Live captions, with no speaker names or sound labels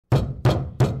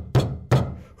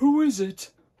Who is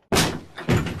it?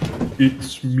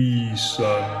 It's me,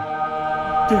 son.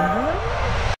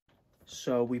 Dad?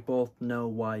 So we both know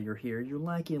why you're here. You're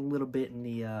lacking a little bit in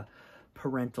the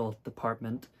parental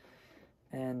department.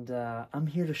 And I'm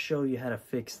here to show you how to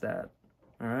fix that.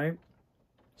 Alright?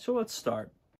 So let's start.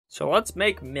 So let's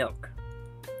make milk.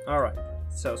 Alright,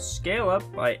 so scale up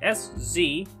by SZ,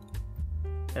 and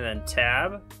then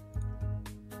tab,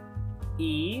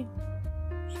 E,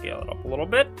 scale it up a little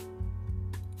bit,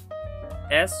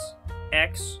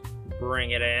 SX,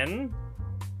 bring it in,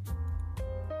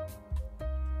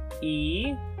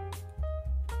 E,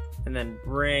 and then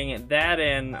bring that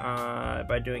in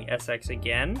by doing SX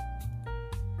again.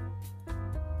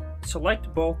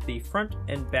 Select both the front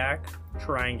and back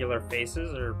triangular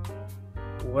faces, or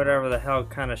whatever the hell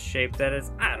kind of shape that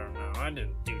is. I don't know. I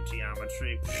didn't do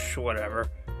geometry. Whatever.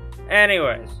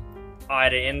 Anyways, I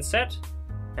to inset,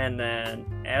 and then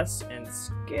S and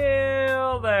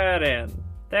scale that in.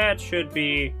 That should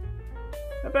be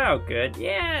about good.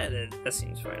 Yeah, that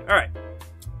seems fine. Alright.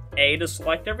 A to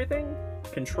select everything.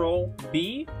 Control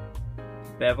B.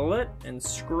 Bevel it. And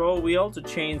scroll wheel to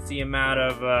change the amount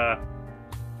of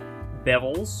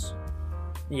bevels.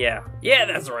 Yeah,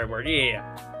 that's the right word.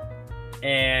 Yeah.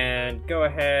 And go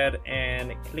ahead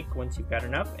and click once you've got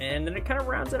enough, and then it kind of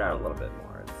rounds it out a little bit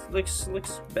more. It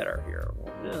looks better here.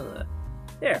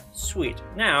 There, sweet.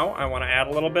 Now I want to add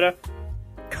a little bit of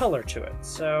color to it.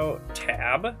 So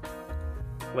tab,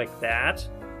 click that.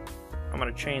 I'm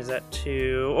gonna change that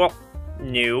to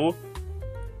new.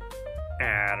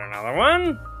 Add another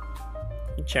one.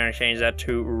 I'm trying to change that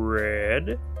to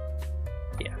red.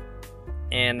 Yeah.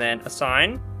 And then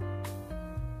assign,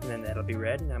 and then that'll be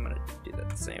red, and I'm gonna do that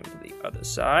the same to the other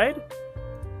side.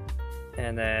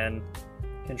 And then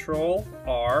Control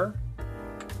R,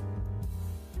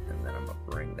 and then I'm gonna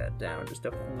bring that down just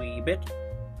a wee bit.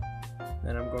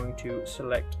 Then I'm going to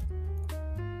select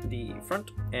the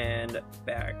front and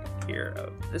back here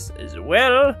of this as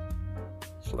well.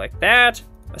 Select that,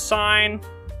 assign,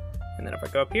 and then if I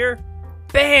go up here,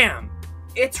 bam!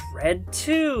 It's red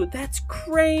too! That's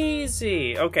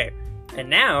crazy! Okay, and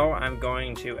now I'm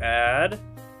going to add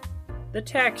the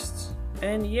text.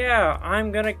 And yeah,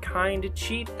 I'm gonna kinda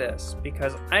cheat this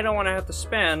because I don't wanna have to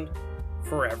spend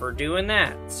forever doing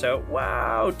that. So,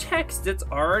 wow, text, it's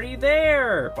already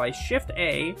there! By Shift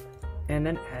A, and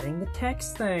then adding the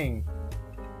text thing.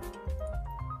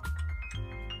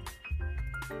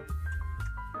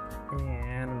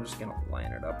 And I'm just gonna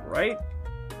line it up right.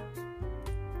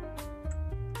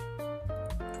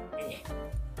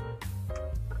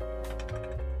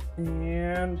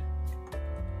 And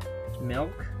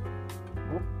milk.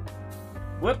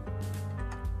 Whoop.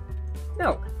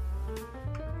 Milk.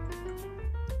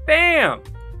 Bam!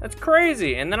 That's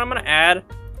crazy. And then I'm gonna add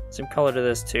some color to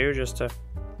this too, just to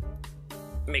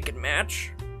make it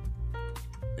match.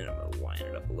 And I'm gonna line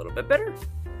it up a little bit better.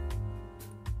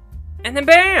 And then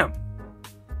bam!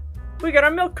 We got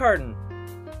our milk carton.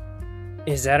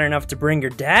 Is that enough to bring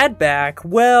your dad back?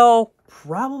 Well,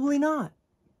 Probably not.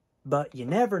 But you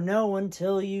never know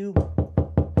until you...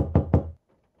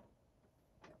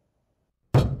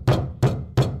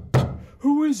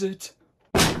 Who is it?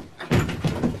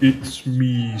 It's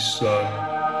me, son.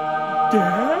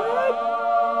 Dad?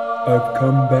 I've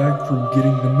come back from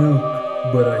getting the milk,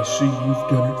 but I see you've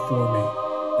done it for me,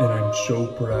 and I'm so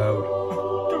proud.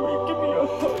 Give me a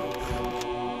hug.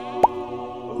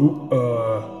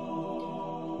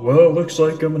 Well, looks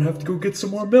like I'm gonna have to go get some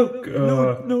more milk.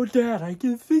 No, Dad, I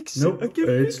can fix it. Nope,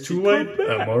 it's too late.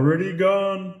 I'm already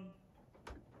gone.